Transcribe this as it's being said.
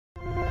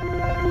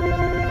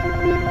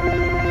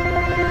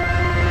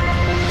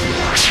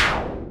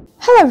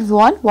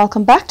everyone,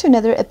 welcome back to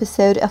another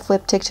episode of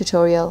Webtech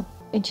Tutorial.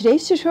 In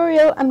today's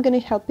tutorial, I'm going to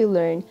help you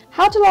learn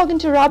how to log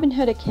into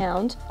Robinhood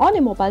account on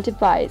a mobile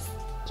device.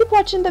 Keep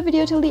watching the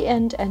video till the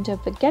end and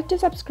don't forget to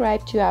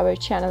subscribe to our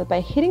channel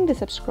by hitting the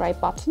subscribe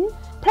button.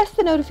 Press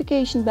the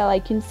notification bell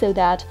icon so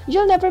that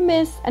you'll never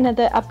miss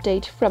another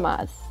update from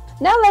us.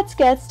 Now let's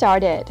get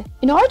started.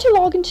 In order to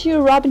log into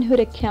your Robinhood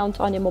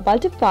account on your mobile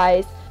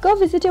device, go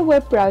visit your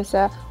web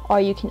browser, or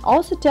you can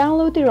also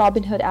download the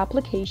Robinhood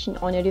application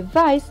on your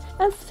device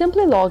and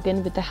simply log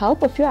in with the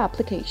help of your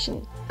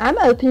application. I'm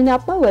opening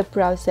up my web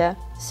browser.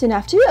 Soon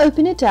after you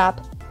open it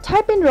up,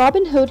 type in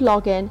Robinhood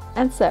login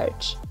and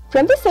search.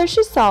 From the search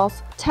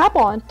results, tap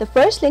on the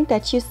first link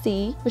that you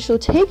see, which will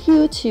take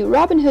you to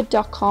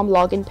robinhood.com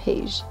login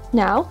page.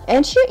 Now,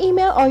 enter your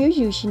email or your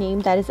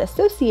username that is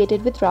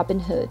associated with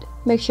Robinhood.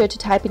 Make sure to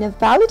type in a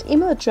valid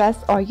email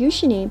address or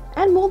username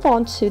and move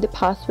on to the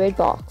password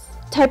box.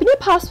 Type in your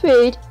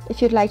password.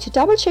 If you'd like to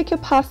double check your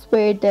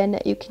password, then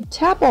you can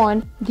tap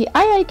on the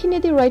eye icon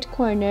in the right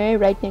corner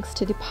right next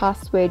to the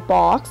password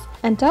box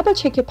and double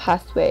check your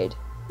password.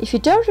 If you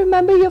don't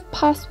remember your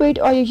password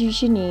or your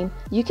username,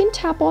 you can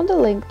tap on the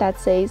link that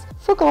says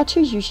forgot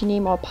your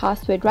username or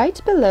password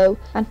right below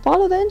and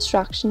follow the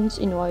instructions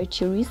in order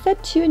to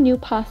reset to a new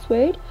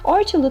password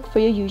or to look for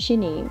your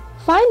username.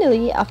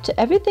 Finally, after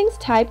everything's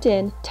typed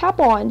in, tap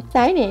on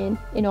sign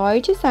in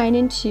order to sign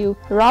into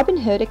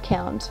Robinhood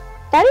account.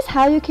 That is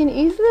how you can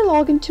easily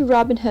log into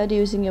Robinhood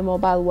using your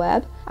mobile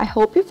web. I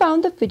hope you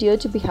found the video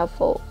to be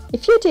helpful.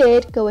 If you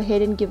did, go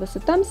ahead and give us a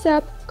thumbs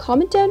up,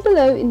 comment down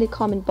below in the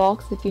comment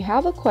box if you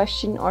have a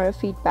question or a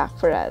feedback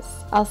for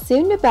us. I'll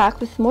soon be back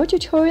with more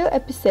tutorial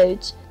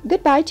episodes.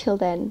 Goodbye till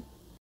then.